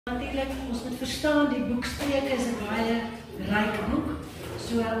Natuurlijk, ons moet verstaan, die boek Spreuke is 'n baie ryk boek.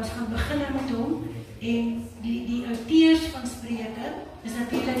 So ons gaan begin met hom. En die auteurs van Spreuke is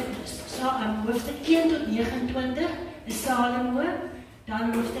natuurlik hoofstuk 1 tot 29 is Salomo,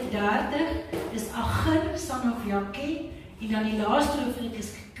 dan hoofstuk 30 is Agir, son of Jake, en dan die laaste hoofstuk is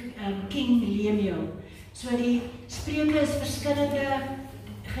King Lemuel. So die Spreuke is verskillende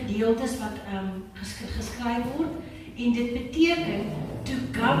gedeeltes wat geskryf word, en dit beteken to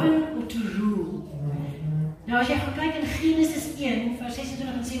govern or to rule. Nou as jy gaan kyk in Genesis 1 vers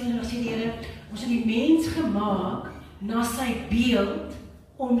 26 en 27 sê die Here, ons het die mens gemaak na sy beeld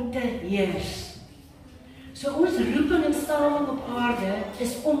om te heers. So ons roeping en staming op aarde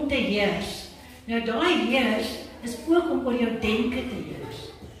is om te heers. Nou daai heers is ook om oor jou denke te heers.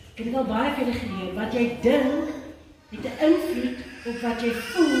 Ek het dit al baie vir julle geleer, wat jy dink het 'n invloed op wat jy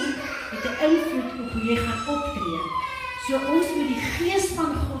voel, het 'n invloed op hoe jy gaan optree. So ons moet die gees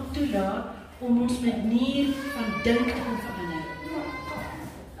van God toelaat om ons manier van dink te kan verander.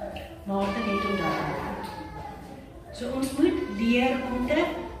 Maar dit het onthou. So ons moet leer om te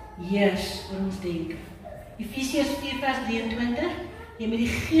heers oor ons denke. Efesiërs 4 vers 23, jy moet die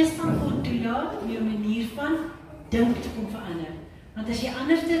gees van God toelaat om jou manier van dink te kan verander. Want as jy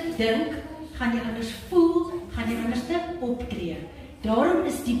anders te dink, gaan jy anders voel, gaan jy anders te optree. Daarom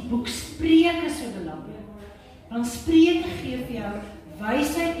is die boek Spreuke so belangrik. Want Spreuke gee vir jou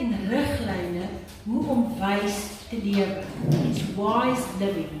wysheid en riglyne hoe om wys te lewe. It's wise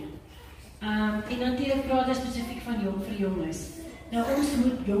living. En natuurlik praat hy spesifiek van vir jonges. Nou ons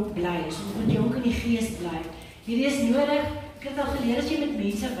moet jonk bly, so ons moet jonk in die gees bly. Hierdie is nodig, ek het al geleer as jy met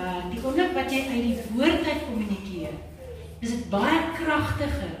mense werk, die oomblik wat jy uit die woord uit kommunikeer, is dit baie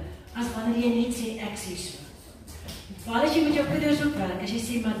kragtiger as wanneer jy net sê ek sê so. Maar as jy met jou kinders ook werk, as jy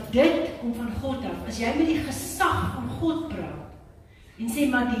sê, maar dit kom van God af, as jy met die gesag van God praat, en sê,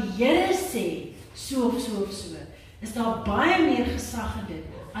 maar die Here sê, so of so of so, is daar baie meer gesag in dit,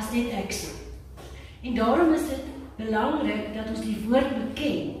 as net ek sê. En daarom is dit belangrik, dat ons die woord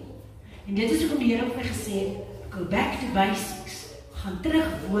beken, en dit is ook om die Here op my gesê, go back to basics, gaan terug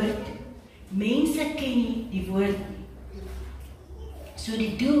woord toe, mense ken nie die woord nie. So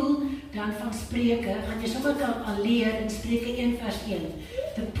die doel dan van Spreuke, gaan jy sommer kan al leer in Spreuke 1 vers 1.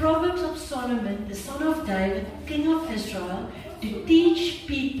 The Proverbs of Solomon, the son of David, king of Israel, to teach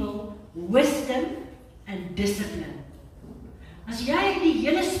people wisdom and discipline. As jy die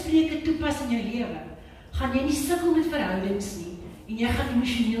hele Spreuke toepas in jou lewe, gaan jy nie sukkel met verhoudings nie, en jy gaan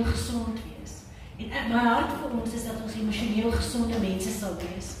emosioneel gesond wees. En my hart vir ons is dat ons emosioneel gesonde mense sal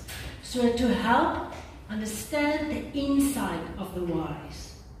wees. So to help understand the inside of the wise.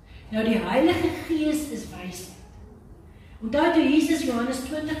 Nou die Heilige Gees is wysheid. Onthou toe Jesus Johannes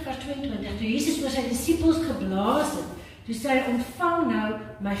 20 vers 22, toe Jesus oor sy disippels geblaas het, toe sê hy ontvang nou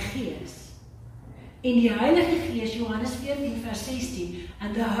my gees. En die Heilige Gees, Johannes 14 vers 16,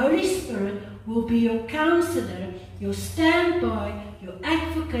 and the Holy Spirit will be your counselor, your standby, your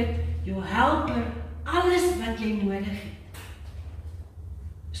advocate, your helper, alles wat jy nodig het.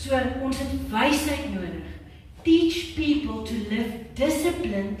 So ons het wysheid nodig. Teach people to live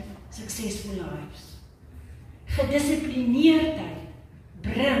disciplined, successful lives. Gedissiplineerdheid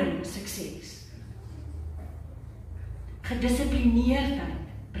bring sukses. Gedissiplineerdheid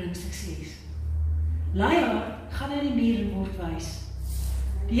bring sukses. Leier gaan na die muur en word wys.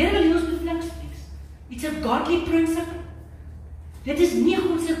 Die Here wil ons bevlinks wees. It's a godly principle. Dit is nie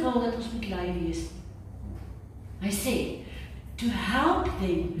God se wil dat ons moet lei wees nie. Hy sê, to help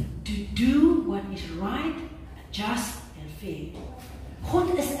them to do what is right, just and fair.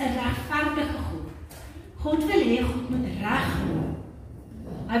 God is 'n regverdige God. God wil hê God moet reg loop.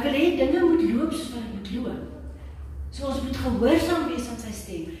 Hy wil hê dinge moet loop soos wat dit moet loop. So ons moet gehoorsaam wees aan sy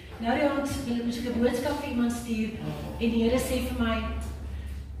stem. Nou die aand wil ek 'n boodskap vir iemand stuur en die Here sê vir my,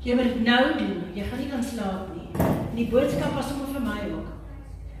 jy moet dit nou doen, jy gaan nie kan slaap nie. En die boodskap was sommer vir my ook.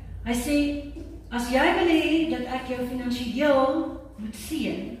 Hy sê, as jy wil hê dat ek jou finansiëel moet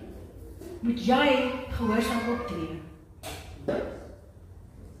seën, moet jy gehoorsaam optree.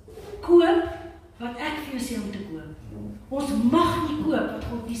 Koop wat ek vir jou sê om te koop. Ons mag nie koop wat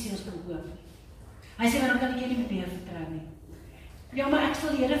God nie sê ons kan koop nie. Hy sê, maar dan kan ek jy nie meer vertrou nie. Ja, maar ek sal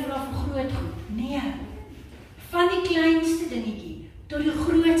die Here vra vir groot goed. Nee, van die kleinste dingetjie tot die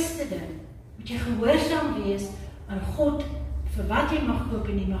grootste ding, moet jy gehoorsaam wees aan God vir wat jy mag koop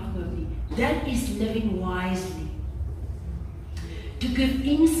en nie mag koop nie. That is living wisely. To give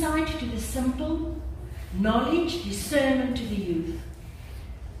insight to the simple, knowledge, discernment to the youth.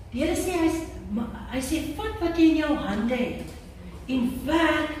 Die Here sê, hy sê, vat wat jy in jou hande het, en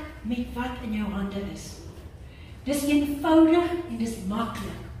werk met wat in jou hande is. Dis eenvoudig en dis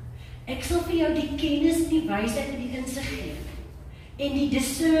maklik. Ek sal vir jou die kennis, die wysheid en die insig gee. En die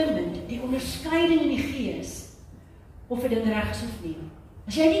discernment, die onderskeiding in die gees, of 'n ding reg is of nie.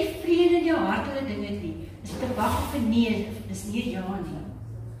 As jy nie vrede in jou hart oor 'n ding het nie, is dit 'n wag of 'n nee, dis nie 'n ja nie.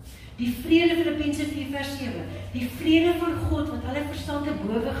 Die vrede Filippense 4 vers 7, die vrede van God wat alle verstand te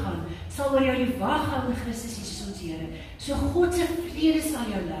bowe gaan, sal oor jou die wag hou in Christus Jesus ons Here. So God se vrede sal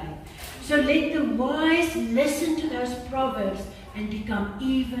jou lei. So let the wise listen to those proverbs and become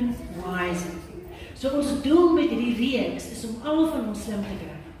even wiser. So ons doel met hierdie reeks is om almal van ons slim te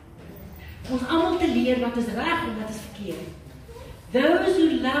kry. Ons almal te leer wat is reg en wat is verkeerd. Those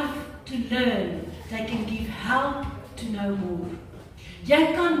who love to learn, they can give help to know more.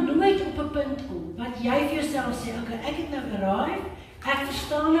 Jy kan nooit op 'n punt kom wat jy vir jouself sê, okay, ek het nou arrive, ek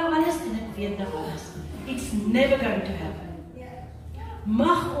verstaan nou alles en ek weet nou alles. It's never going to happen.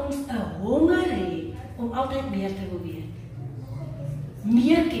 Mag ons 'n honger hê om altyd meer te wil weet.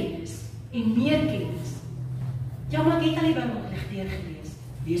 Meer kennis en meer kennis. Ja, maar ek het al die Bybel reg gelees.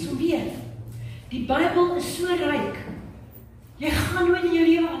 Lees hom weer. Die Bybel is so ryk. Jy gaan nooit in jou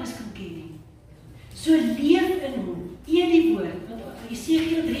lewe alles kan ken nie. So leef in hom. Eet die woord.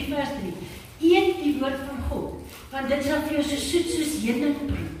 Jesegiel 3 vers 3. Eet die woord van God, want dit sal vir jou so soet soos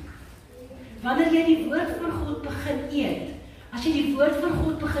heuningbrood. Wanneer jy die woord van God begin eet, as jy die woord van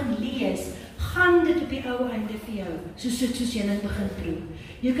God begin lees, gaan dit op die ou einde vir jou so soet soos heuning begin proe.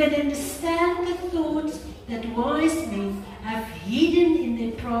 You can understand the thoughts that wise men have hidden in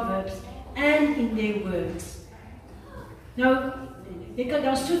their proverbs and in their words. Nou, ek kan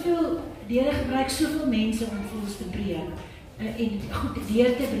daar soveel, die Here gebruik soveel mense om vir ons te preek, en goed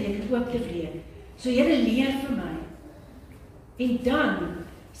deur te breek en oop te breek. So Here leer vir my. En dan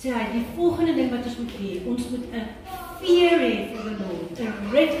sê hy, die volgende ding wat ons moet hê, ons moet 'n fear hê vir die Lord,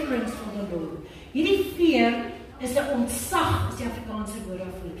 'n reverence vir die Lord. Hierdie fear is 'n ontzag, is die Afrikaanse woord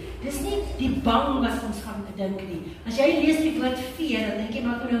daarvoor. Dis nie die bang wat ons gaan dink nie. As jy lees die woord fear, dan dink jy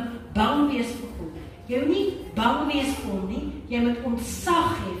maar nou bang wees vir God. Jy moet nie bang wees vir hom nie, jy moet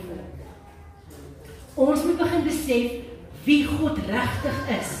ontzag hê vir hom. Ons moet begin besef wie God regtig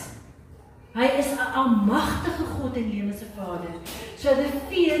is. Hy is 'n almagtige God en lewende Vader. So the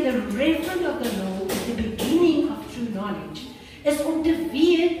fear, the reverence of the Lord is the beginning of true knowledge. Is om te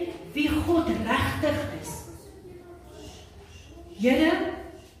weet wie God regtig is. Here,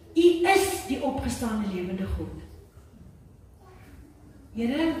 U is die opgestaane lewende God.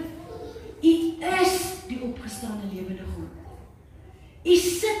 Here, U is die opgestaane lewende God. U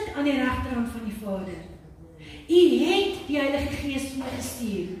sit aan die regterhand van die Vader. U het die Heilige Gees vir my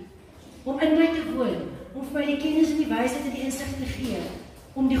gestuur om in my te woon, om vir my die kennis en die wysheid en die insig te gee,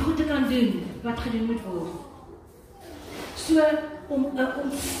 om die goed te kan doen wat gedoen moet word. So, om 'n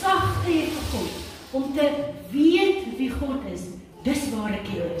ontzag te hê vir God, om te weet wie God is, dis ware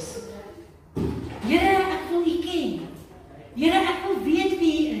kennis. Here, ek wil U ken. Here, ek wil weet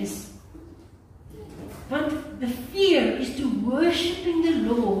wie U is. Want the fear is to worshiping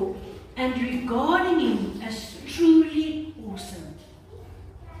the Lord and regarding Him as truly awesome.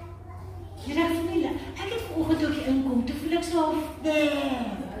 Jy raak vir my, ek het vanoggend toe ek inkom, toe voel ek so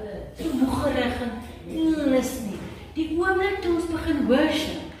moegerig en is nie. Die oomblik toe ons begin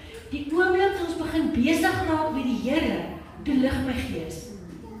worship, die oomblik toe ons begin besig raak met die Here, toe lig my gees.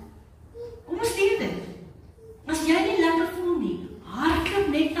 Kom ons doen dit. As jy nie lekker voel nie, hardloop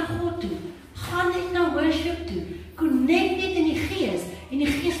net na God toe, gaan net na worship toe, connect net in die gees, en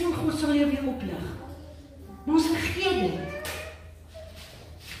die gees van God sal jou weer oplig. Maar ons vergeet dit.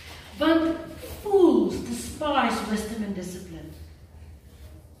 Want fools despise wisdom and discipline.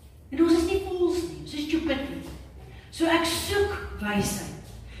 En ons is nie fools nie, ons is stupid nie. So ek soek wysheid.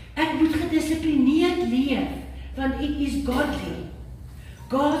 Ek moet gedissiplineerd leef, want it is godly.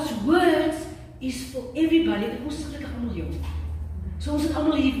 God's words is for everybody. Ons is gelukkig almal jong. So ons het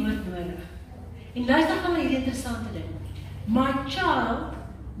almal hierdie woord nodig. En luister gaan na hierdie interessante ding. My child,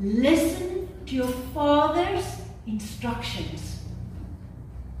 listen to your father's instructions.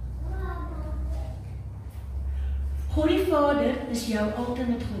 God die Vader is jou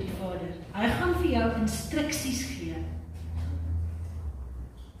ultimate God die Vader. Hy gaan vir jou instruksies gee.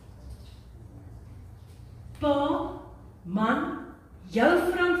 Pa, man, jou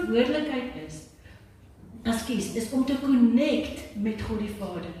verantwoordelikheid is om te connect met God die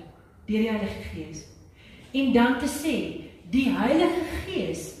Vader, deur die Heilige Gees. En dan te sê, die Heilige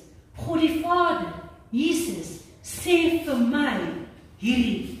Gees, God die Vader, Jesus, sê vir my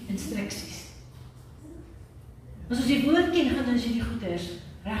hierdie instruksies. As ons die woord ken, gaan ons hierdie goeders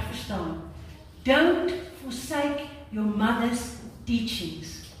reg verstaan. Don't forsake your mother's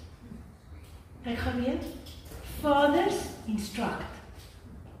teachings. Kyk gaan weer. Fathers instruct.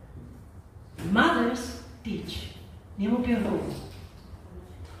 teach. Neem op jou rol.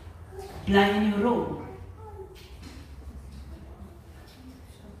 Bly in jou rol.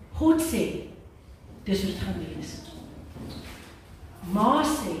 God sê, dis wat het gaan wees. Ma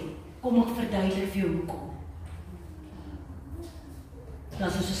sê, kom ek verduidelik vir jou hoekom. Dat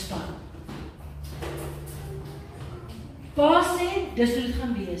is ons span. Pa sê, dis wat het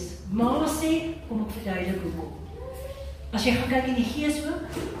gaan wees. Ma sê, kom ek verduidelik hoekom. As jy gaan kyk in die Gees ook,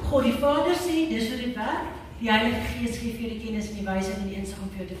 God die Vader sê, dis wat dit werk, die Heilige Gees gee vir jou die kennis en die wysheid en die insig om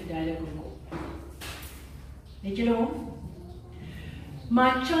vir jou te verduidelik hoekom. Weet julle hom?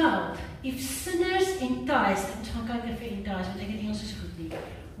 My child, if sinners entice, ons gaan kyk vir entice, want ek het Engels is goed nie,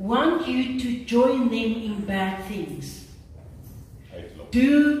 want you to join them in bad things.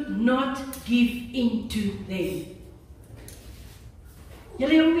 Do not give in to them.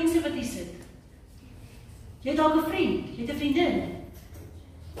 Julle jong mense wat hier sit, jy het dalk 'n vriend, jy het 'n vriendin.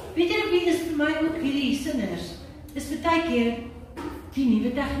 Weet jy wie is vir my ook hierdie sinners? Is baie keer die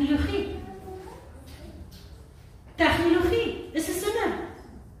nuwe tegnologie. Tegnologie is 'n sinner.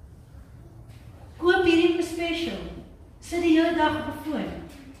 Koop hierdie op special. Sit die hele dag op 'n foon.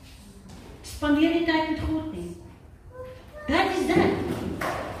 Spandeer nie tyd met God nie. Dat is dit.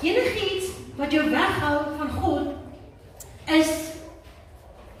 Enigiets wat jou weghou van God is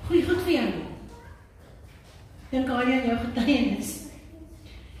goeie goed vir jou. Dink aan jou getuienis.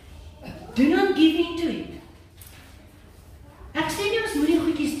 Do not give in to it. Ek sê nie ons moet nie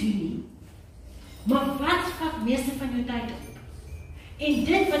goedjies doen nie. Maar wat vat meeste van jou tyd op? En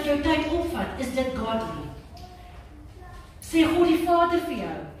dit wat jou tyd opvat, is dit godly. Sê God die Vader vir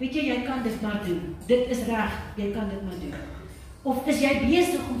jou, weet jy kan dit maar doen. Dit is reg, jy kan dit maar doen. Of is jy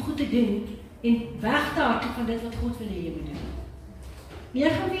besig om goed te doen en weg te hardloop van dit wat God wil hê jy moet doen? Jy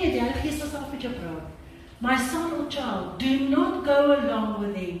gaan weet, die Heilige Gees sal self met jou praat. My son or child, do not go along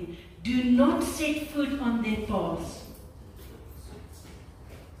with them. Do not set foot on their paths.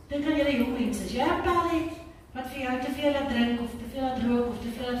 Dink aan julle jong mense, as jy 'n pel het wat vir jou te veel laat drink, of te veel laat rook, of te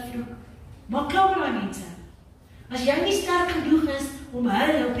veel laat vloek, maak klaar met daai mense. As jy nie sterk genoeg is om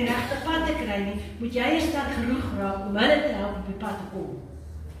hulle op die regte pad te kry nie, moet jy eers sterk genoeg raak om hulle te help op die pad te kom.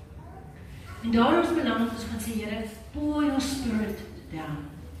 En daarom is het belangrik ons gaan sê, Here, pour your spirit down.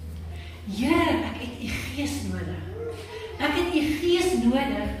 Here, ek het u Gees nodig. Ek het u Gees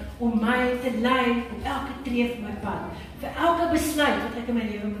nodig om my te lei op elke tree van my pad, vir elke besluit wat ek in my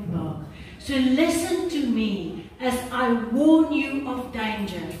lewe moet maak. So listen to me as I warn you of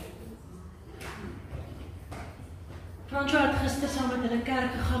danger. Fransjo het gister saam met hulle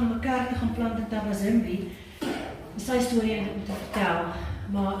kerk gegaan om 'n kerk te gaan plant in Tabazimbi. Sy storie het om te vertel,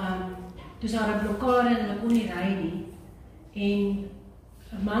 maar toe is daar 'n blokkade en hulle kon nie ry nie. En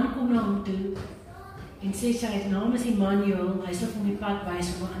 'n man kom na hom toe en sê sy naam is Emmanuel, hy sal hom die pad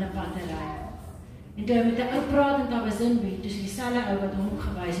wys om 'n ander pad te ry. En toe hy met 'n ou praat in Tabazimbi, toe is dieselfde ou wat hom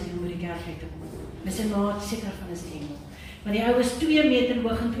gewys het om by die kerk te kom. Met sy maat seker van is engel. Maar die ou is 2 meter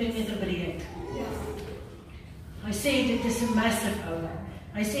hoog en 2 meter breed. Hy sê dit is 'n massive ou.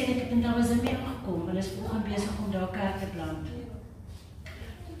 Hy sê ek het in Tabazimbi gekom, hulle is volgens besig om daar kerk te plant.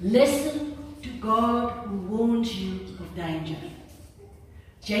 Listen to God who warns you of danger.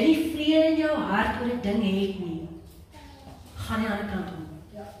 As jy nie vrede in jou hart oor 'n ding het nie, gaan nie aan die ander kant om.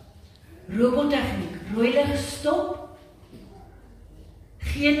 Robottegniek, rooi lig stop,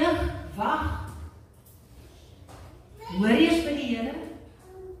 geen lig, wag. Hoor eers by die Here,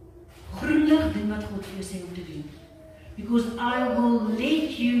 groen lig, doen wat God vir jou sê om te doen. Because I will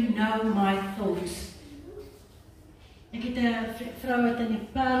let you know my thoughts. Ek het 'n vrou wat in die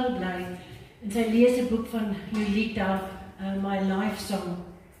Parel bly, en sy lees 'n boek van Lourentia, My Life Song.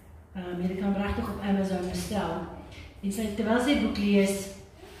 Jy kan regtig op Amazon bestel. En sy, terwyl sy boek lees,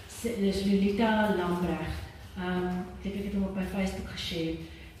 dis Lourentia Lambrecht. Ek het hom op my Facebook geshare.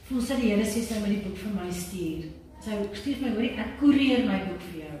 Voel sy die Here sê sy moet die boek vir my stuur. Sy stuur my, hoorie, ek koerier my boek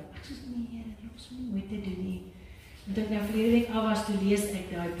vir jou. Ek sê, nee Here, jy hoef nie moeite te doen nie. Want ek nou verlede week af was, toe lees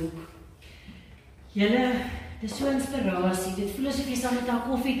ek daai boek. Julle, dit is so inspirasie. Dit voel asof jy saam met haar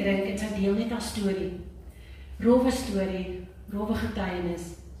koffie drink en sy deel net haar storie. Rowwe storie, rowwe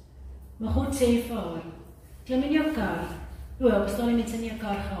getuienis. Maar God sê vir haar, klim in jou kar. Bestaan nie met sy nie 'n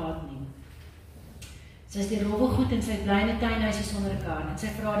kar gehad nie. Sy is die rowwe goed en sy bly in 'n tuinhuisie sonder 'n kar. En sy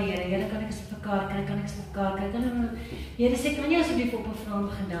vra die Here, Here, kan ek asseblief 'n kar kry? Kan ek asseblief 'n kar kry? Here sê, kan jy asseblief op 'n vrou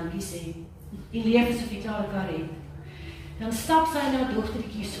begin dankie sê? En leef asof jy klaar 'n kar het. Dan stap sy na haar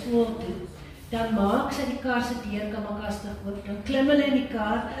dogtertjie skool toe. Dan maak sy die kar se deurkamerkastig oop. Dan klim hulle in die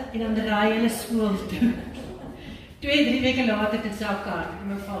kar en dan ry hulle skool toe. 2-3 weke later het sy haar kar, en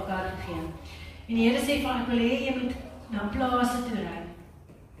my vrou kar gegee. En die Here sê van, ek wil hê jy moet na plase toe ry.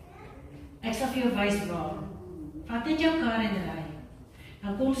 Ek sal vir jou wys waar. Vat net jou kar en ry.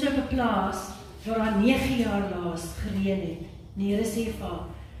 Dan kom sy op 'n plaas waar daar 9 jaar laas gereën het. Die Here sê vir haar,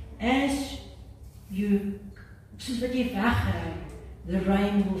 as you, soos wat jy wegry, the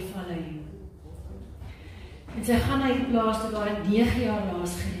rain will follow you. En sy gaan na die plaas toe waar dit 9 jaar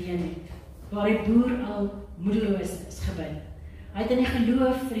laas gereën het, waar die boer al moedeloos is gebid. Hy het in die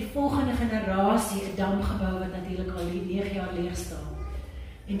geloof vir die volgende generasie 'n dam gebou wat natuurlik al 9 jaar leeg staan.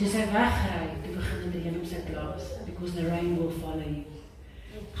 En toe sy wegry, toe begin dit reën op sy plaas, because the rain will follow you.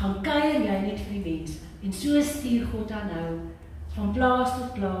 Gaan kuier jy net vir die mense. En so stuur God dan nou van plaas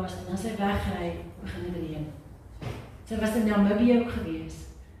tot plaas, en as hy wegry, begin dit reën. Sy was in Namibië ook gewees.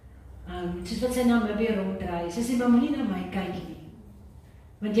 Soos wat sy Namibië ronddraai, sy sê, maar moenie na my kyk nie.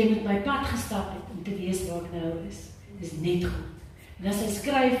 Want jy moet my pad gestap het om te weet waar ek nou is. Dis net goed. En as hy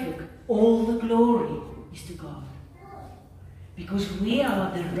skryf ook, all the glory is to God. Because we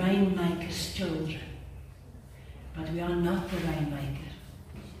are the rainmaker's children. But we are not the rainmaker.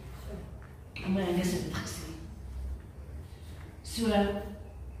 En my Angus het dit gesê. So,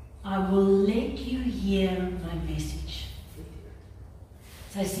 I will let you hear my message.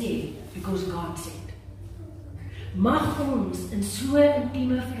 Sy sê, because God said. Mag ons in so 'n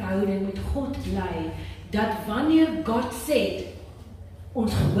intieme verhouding met God bly, dat wanneer God said,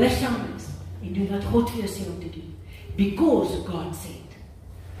 ons gehoorsaam is, en doen wat God vir jou sê om te doen. Because God said.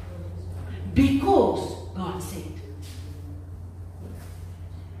 Because God said.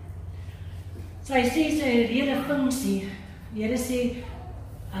 Sy sê sy rede funksie, die Here sê,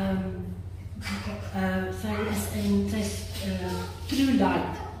 sy is true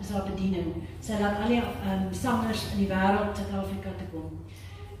light, is haar bediening. Sy laat al die sangers in die wêreld Suid-Afrika te kom.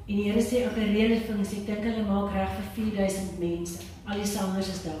 En die Here sê ook 'n rede funksie, ek dink hulle maak reg vir 4000 mense. Al die sangers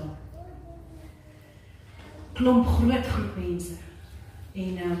is daar. Klomp groot mense.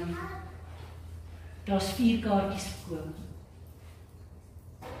 En daar's 4 kaartjies verkoop.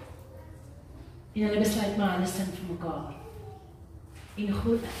 En hulle besluit maar hulle sing vir mekaar. En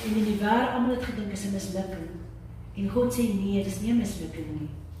God, en in die wêreld almal het gedink is 'n mislukking. En God sê nee, dis nie 'n mislukking nie.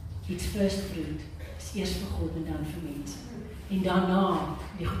 It's first fruit. Dis eers vir God en dan vir mense. En daarna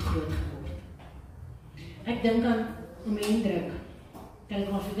die goed groot geword. Ek dink aan om Hendrik. Kan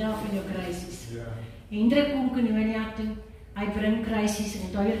ek maar vertel van jou krisis. Hendrik kom Kononia toe. Hy bring krisis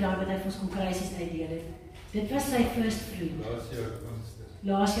en daai jaar wat hy vir ons kom krisis uitdeel het. Dit was sy first fruit.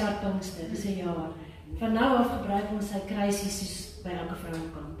 Laas jaar Pinkster, dis 'n jaar. Van nou af gebruik ons sy krisis soos by elke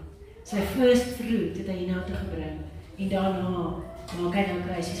vrouekamp. Sy first fruit het hy hierna toe gebring. En daarna maak hy dan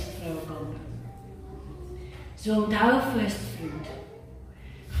krisis vir vrouekamp. So onthou first fruit.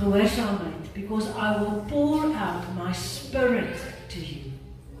 Gehoorsaamheid, because I will pour out my spirit to you.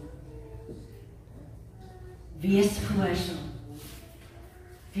 Wees gehoorsaam.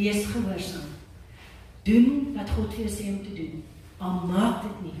 Wees gehoorsaam. Doen wat God vir jou sê om te doen. Al maak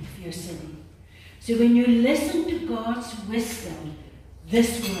dit nie vir jou sin nie. So when you listen to God's wisdom,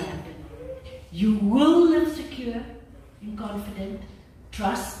 this will happen. You will live secure and confident,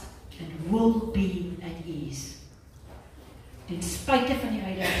 trust, and will be at ease. Ten spyte van die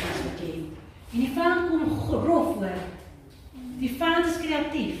uitdagings wat jy het. En die vyand kom grof hoor. Die vyand is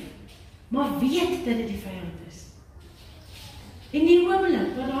kreatief, maar weet dat dit die vyand is. En die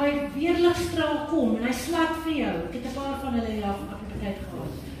oomblik wat daai weerligstraal kom en hy slat vir jou, ek het 'n paar van hulle hier afgelope tyd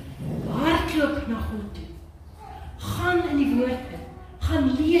gehad. Hardloop na God toe. Gaan in die woord in.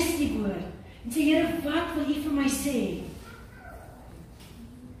 Gaan lees die woord. En sê, Here, wat wil U vir my sê?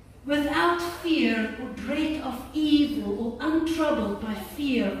 Without fear or dread of evil or untroubled by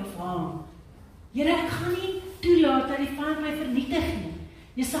fear of harm. Here, ek gaan nie toelaat dat die vyand my vernietig nie.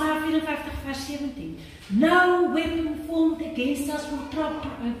 Jesaja 54 vers 17. No weapon formed against us will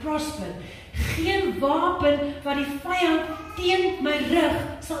prosper. Geen wapen wat die vyand teen my rug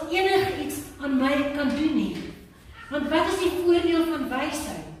sal enige iets aan my kan doen nie. Want wat is die voordeel van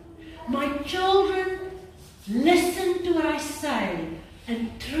wysheid? My children, listen to what I say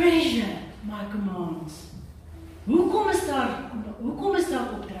and treasure my commands. Hoekom is daar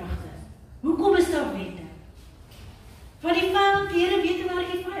opdragte? Hoekom is daar wette? Want die vyand, die Here weet waar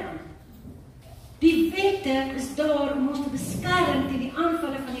die vyand. Die wette is daar om ons te beskerm teen die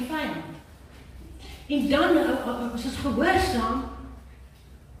aanvalle van die vyand. En dan, as ons gehoorsaam,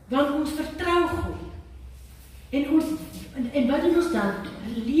 dan ons vertrou God. En wat doen ons dan?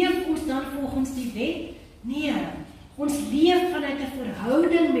 Leef ons dan volgens die wet? Nee, ons leef vanuit 'n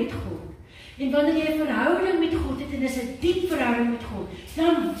verhouding met God. En wanneer jy 'n verhouding met God het, en is 'n diep verhouding met God,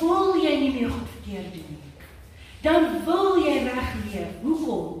 dan wil jy nie meer goed verkeerd doen nie. Dan wil jy reg leef.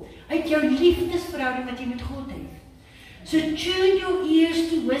 Hoekom? Uit jou liefdesverhouding wat jy met God het. So tune your ears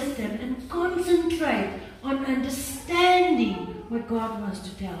to wisdom and God wants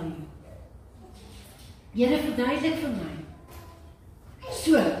to tell you. Here verduidelik vir my.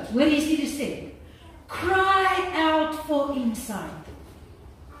 So, hoor jy sê dit sê, cry out for insight.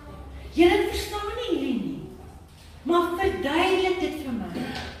 Julle verstaan nie hierdie nie, maar verduidelik dit vir my.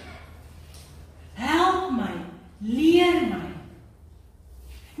 Help my, leer my.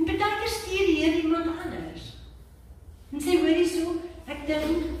 En baie keer stuur die Here iemand anders. En sê, hoorie so, ek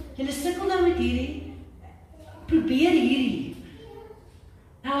dink, julle sukkel nou met hierdie, probeer hierdie.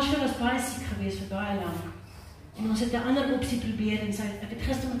 Elsje was baie siek geweest vir baie lank. En ons het 'n ander opsie probeer en sy, ek het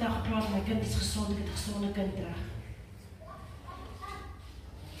gister met haar gepraat, my kind is gesond, ek het 'n gesonde kind terug.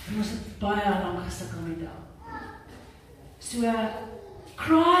 En ons het baie lank gesukkel met haar. So,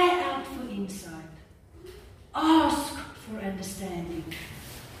 cry out for insight. Ask for understanding.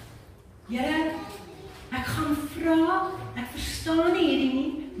 Here, ek gaan vra, ek verstaan nie hierdie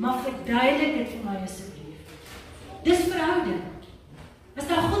nie, maar verduidelik dit vir my asseblief. Dis verhouding. As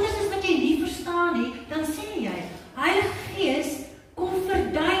daar God is wat jy nie verstaan nie, dan sê jy, Heilige Gees, kom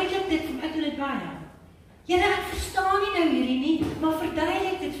verduidelik dit vir my, ek doen dit baie. Here, ek verstaan nie nou hierdie nie, maar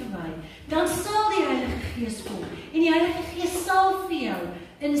verduidelik dit vir my. Dan sal die Heilige Gees kom, en die Heilige Gees sal vir jou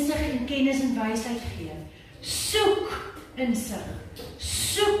insig en kennis en wysheid gee. Soek insig,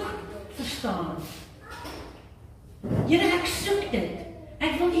 soek verstaan. Here, ek soek dit.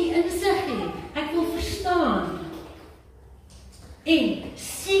 Ek wil U insig hê, ek wil verstaan. En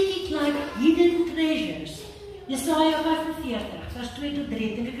seek it like hidden treasures. Jesaja 45, vers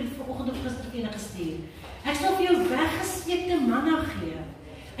 2-3, dink ek het vanoggend of gister vir julle gestuur. Ek sal vir jou weggesteekte manna gee.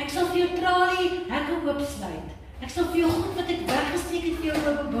 Ek sal vir jou tralie hekke oopsluit. Ek sal vir jou goed wat ek weggesteek het vir jou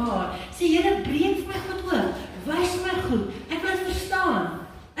openbaar. Sê, Here, breek vir my goed oop. Wys my goed. Ek wil dit verstaan.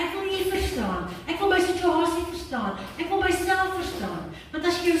 Ek wil U verstaan. Ek wil my situasie verstaan. Ek wil myself verstaan. Want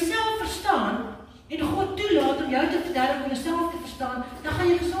as jy jouself verstaan, en God toelaat om jou te verduidelik om jouself te verstaan, dan gaan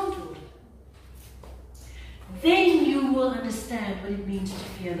jy gesond word. Then you will understand what it means to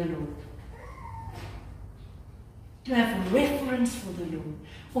fear the Lord. To have reverence for the Lord.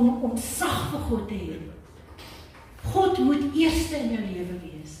 Om ontzag vir God te hê. God moet eerste in jou lewe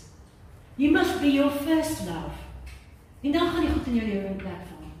wees. You must be your first love. En dan gaan die God in jou lewe in plek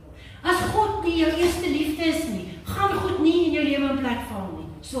val. As God nie jou eerste liefde is nie, gaan God nie in jou lewe in plek val nie.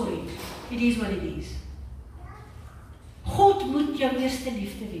 Sorry. It is what it is. God moet jou eerste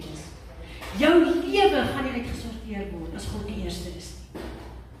liefde wees. Jou lewe gaan nie uitgesorteer word as God die eerste is nie.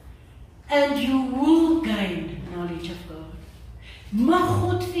 And you will gain knowledge of God. Mag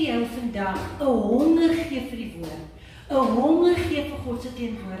God vir jou vandag 'n honger gee vir die woord. 'n Honger gee vir God se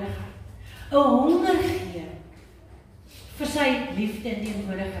teenwoordigheid. 'n Honger gee vir sy liefde en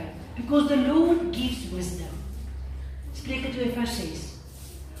teenwoordigheid. Because the Lord gives wisdom. Spreuke 2 vers 6.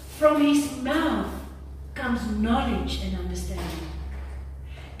 From his mouth comes knowledge and understanding.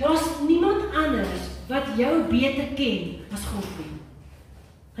 Daar's niemand anders wat jou beter ken as God nie.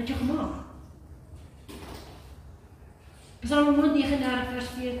 Het jy gemaak? Psalm 139 vers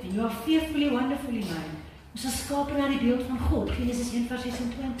 14. You are fearfully, wonderfully made. Ons is skape na die beeld van God. Genesis 1 vers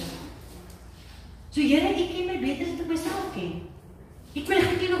 26. So Here, U ken my beter as ek myself ken. Ek my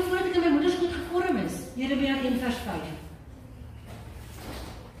geken nog voordat ek in my moeder se goed gevorm is. Jeremia 1 vers 5.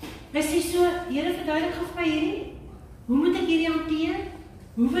 Hy sê so, Here, verduidelik gou vir my hierdie. Hoe moet ek hierdie hanteer?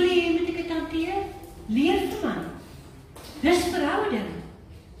 Hoe wil jy moet ek dit hanteer? Leer vir my. Dis verhouding.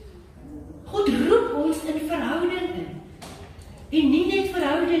 God roep ons in verhouding in. En nie net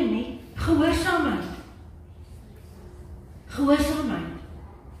verhouding nie, gehoorsaamheid. Gehoorsaamheid.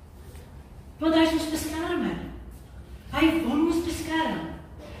 Want hy is ons beskermer. Hy wil ons beskerm.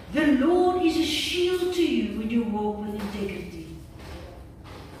 The Lord is a shield to you when you walk with integrity.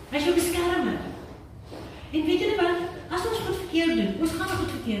 Hy is jou beskermer. En weet julle wat? As ons goed verkeerd doen, ons gaan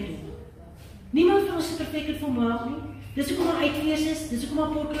goed verkeerd doen. Niemand van ons is perfek en volmaak nie. Dis hoekom maar uitweers is, dis hoekom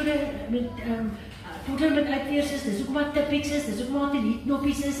maar potlood met uitweers is, dis hoekom maar tippies is, dis hoekom maar delete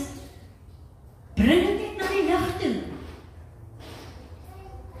knoppies is. Bring dit net na die lig toe.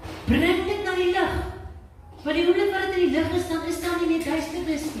 Bring dit na die lig. Want die oomblik wat dit in die lig is, dan is daar nie net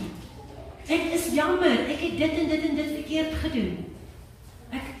duisternis nie. Ek is jammer, ek het dit en dit en dit verkeerd gedoen.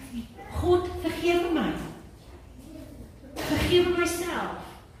 God, vergewe my. Vergewe myself.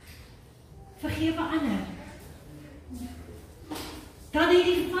 Vergewe ander. Dan het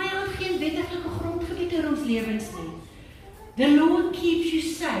die vyand geen wettige grondgebied in ons lewens nie. The Lord keeps you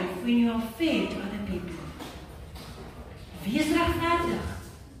safe when you are fair to other people. Wees regverdig.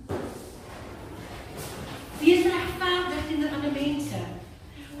 Wees regverdig teenoor ander mense.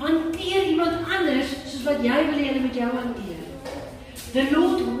 Hanteer iemand anders soos wat jy wil hê hulle met jou hanteer. The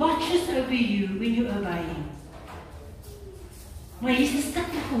Lord watches over you when you obey Him. Maar hier is 'n stuk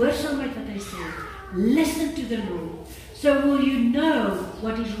van gehoorsaamheid wat hy sê. Listen to the Lord. So will you know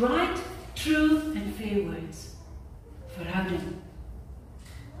what is right, true and fair words. Verhouding.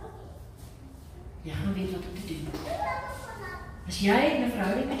 Jy gaan weet wat om te doen. As jy in 'n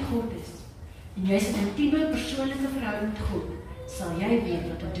verhouding met God is, en jy is in 'n intieme persoonlike verhouding met God, sal jy weet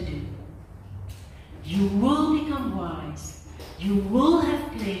wat om te doen. You will become wise. You will have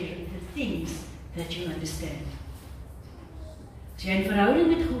pleasure in the things that you understand. As jy in verhouding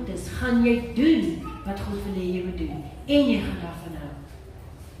met God is, gaan jy doen wat God wil hê jy moet doen. En jy gaan daarvan hou.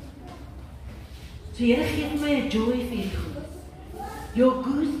 So Here gee vir my 'n joy vir hierdie goed. Your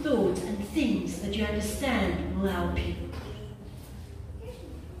good thoughts and things that you understand will help you.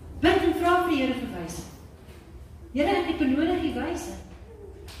 Bid en vra vir die Here vir wysheid. Here, ek benodig die wysheid.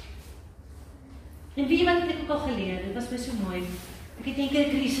 En weet jy wat ek ook al geleer? Dit was my so mooi. Ek het eendag 'n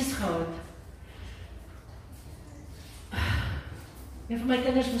krisis gehad. Een van my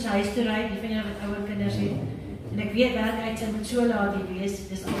kinders moes huis toe ry, die van julle wat ouer kinders het. En ek weet werkheid sy moet so laat hier wees.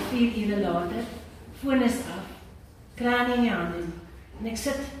 Dis al 4 ure later. Foon is af. Kraan in die hande. En ek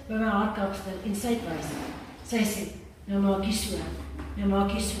sit by my haarkapster en sy het wys. Sy sê, nou maak jy so. Nou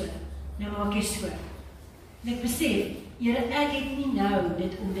maak jy so. Nou maak jy so. En ek besef, Here, ek het nie nou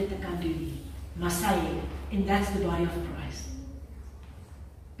dit om dit te kan doen nie. Maar sy het. And that's the body of Christ.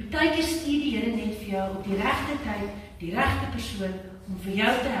 Partykeer stuur die Here net vir jou op die regte tyd, die regte persoon, om vir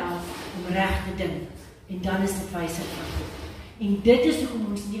jou te help, om reg te dink. En dan is dit wysheid van God. En dit is hoekom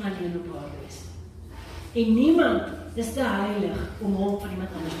ons nie alleen op aarde is. En niemand is te heilig om hulp van iemand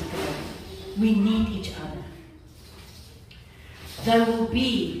anders te kry. We need each other. They will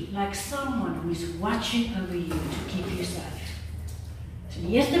be like someone who is watching over you to keep you safe. So in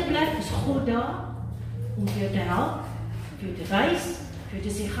die eerste plek is God daar om vir jou te help, vir jou te wys, vir jou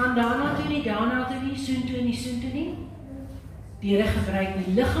te sê, gaan daarna toe nie, soontoe nie. Die Here gebruik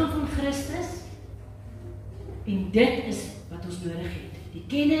die liggaam van Christus, en dit is wat ons nodig het. Die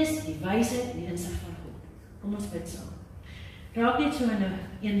kennis, die wysheid en die insig van God. Kom ons bid saam. Raak net so in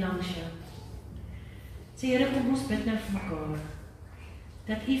een langs jou. Sê Here, kom ons bid nou vir mekaar,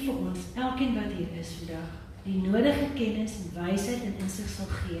 dat U vir ons, elkeen wat hier is vandag, die nodige kennis en wysheid en insig sal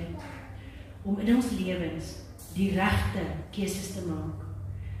gee, om in ons lewens die regte keuses te maak.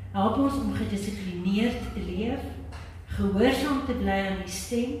 Help ons om gedissiplineerd te leef, gehoorsaam te bly aan die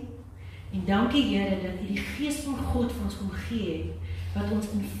stem, en dankie Here dat U die Gees van God vir ons kom gee, wat ons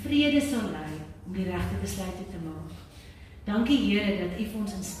in vrede sal lei, om die regte besluite te maak. Dankie Here dat U vir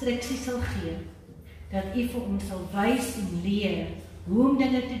ons instruksies sal gee, dat U vir ons sal wys en leer, hoe om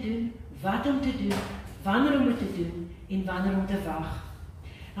dinge te doen, wat om te doen, wanneer om dit te doen, en wanneer om te wag.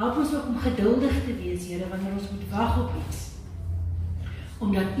 Help ons ook om geduldig te wees, Here, wanneer ons moet wag op iets,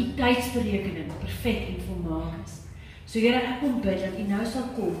 omdat U tydsberekening perfek en volmaak is. So Here, ek kom bid dat U nou sal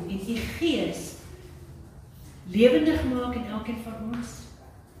kom en U Gees lewendig maak in elkeen van ons,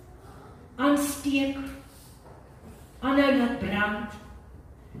 aansteek, aanhou laat brand,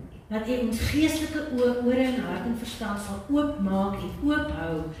 dat U ons geestelike ore en hart en verstand sal oopmaak en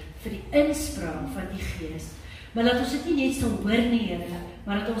oophou vir die inspraak van U Gees. Maar dat ons dit nie net sal hoor nie, Here,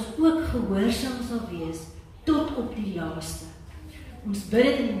 maar dat ons ook gehoorsaam sal wees tot op die laaste. Ons bid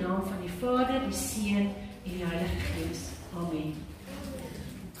dit in die naam van die Vader, die Seun en die Heilige Gees. Amen.